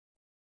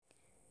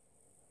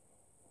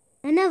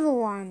Another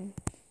one.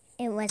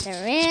 It was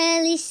a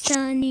really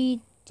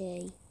sunny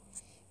day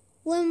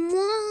when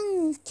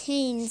one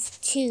came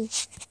to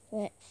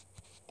the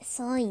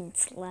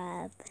science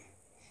lab.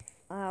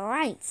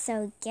 Alright,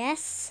 so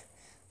guess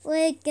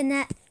we're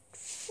gonna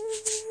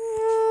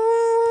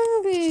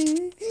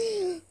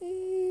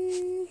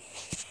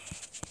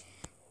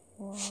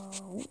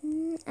whoa,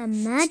 a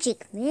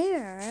magic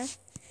mirror.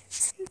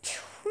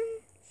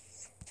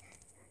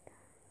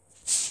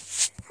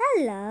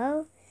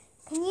 Hello,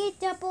 can you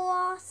double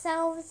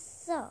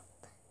ourselves up?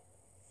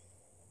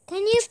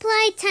 Can you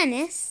play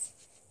tennis?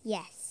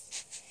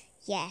 Yes,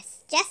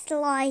 just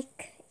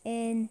like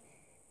in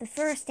the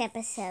first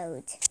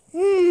episode.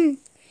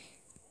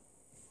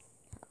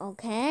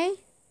 Okay,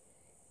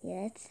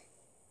 yes.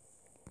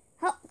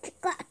 Oh,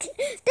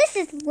 this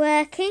is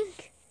working.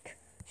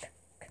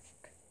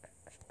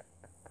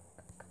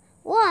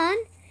 1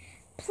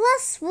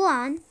 plus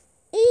 1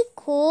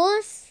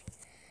 equals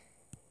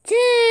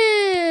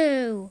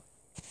 2.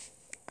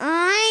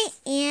 I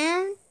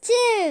am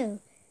 2.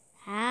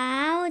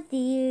 How do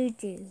you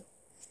do?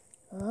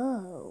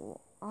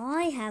 Oh,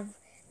 I have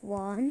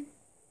 1,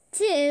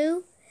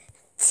 2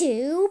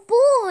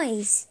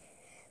 boys.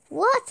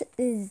 What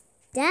is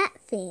that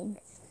thing?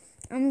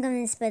 I'm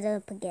going to split it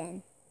up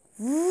again.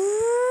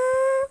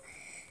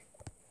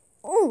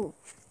 Ooh.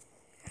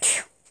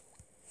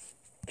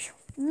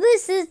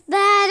 This is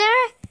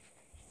better.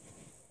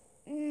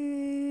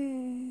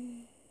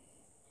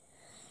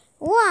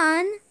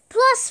 1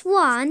 plus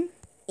 1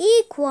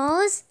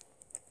 equals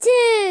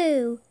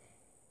 2.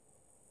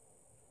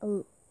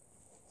 Oh,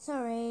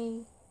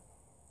 sorry.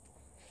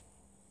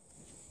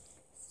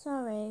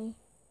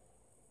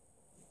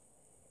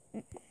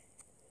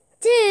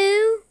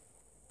 2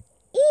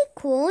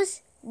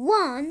 equals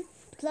 1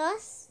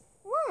 plus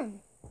 1.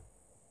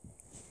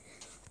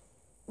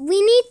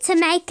 We need to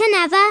make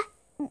another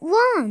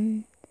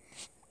 1.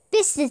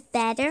 This is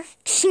better.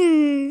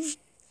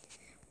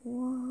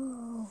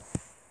 Whoa.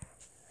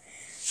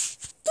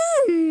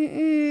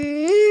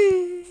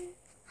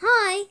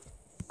 Hi,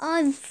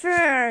 I'm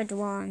third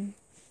one.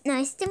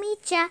 Nice to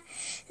meet ya.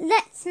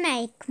 Let's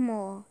make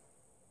more.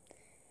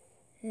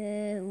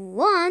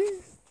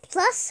 1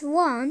 plus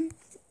 1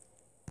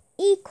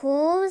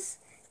 equals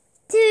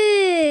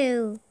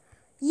 2.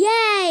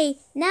 Yay!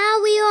 Now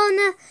we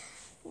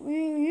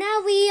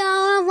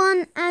are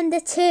 1 and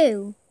a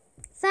 2.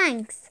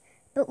 Thanks,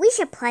 but we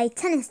should play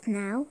tennis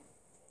now.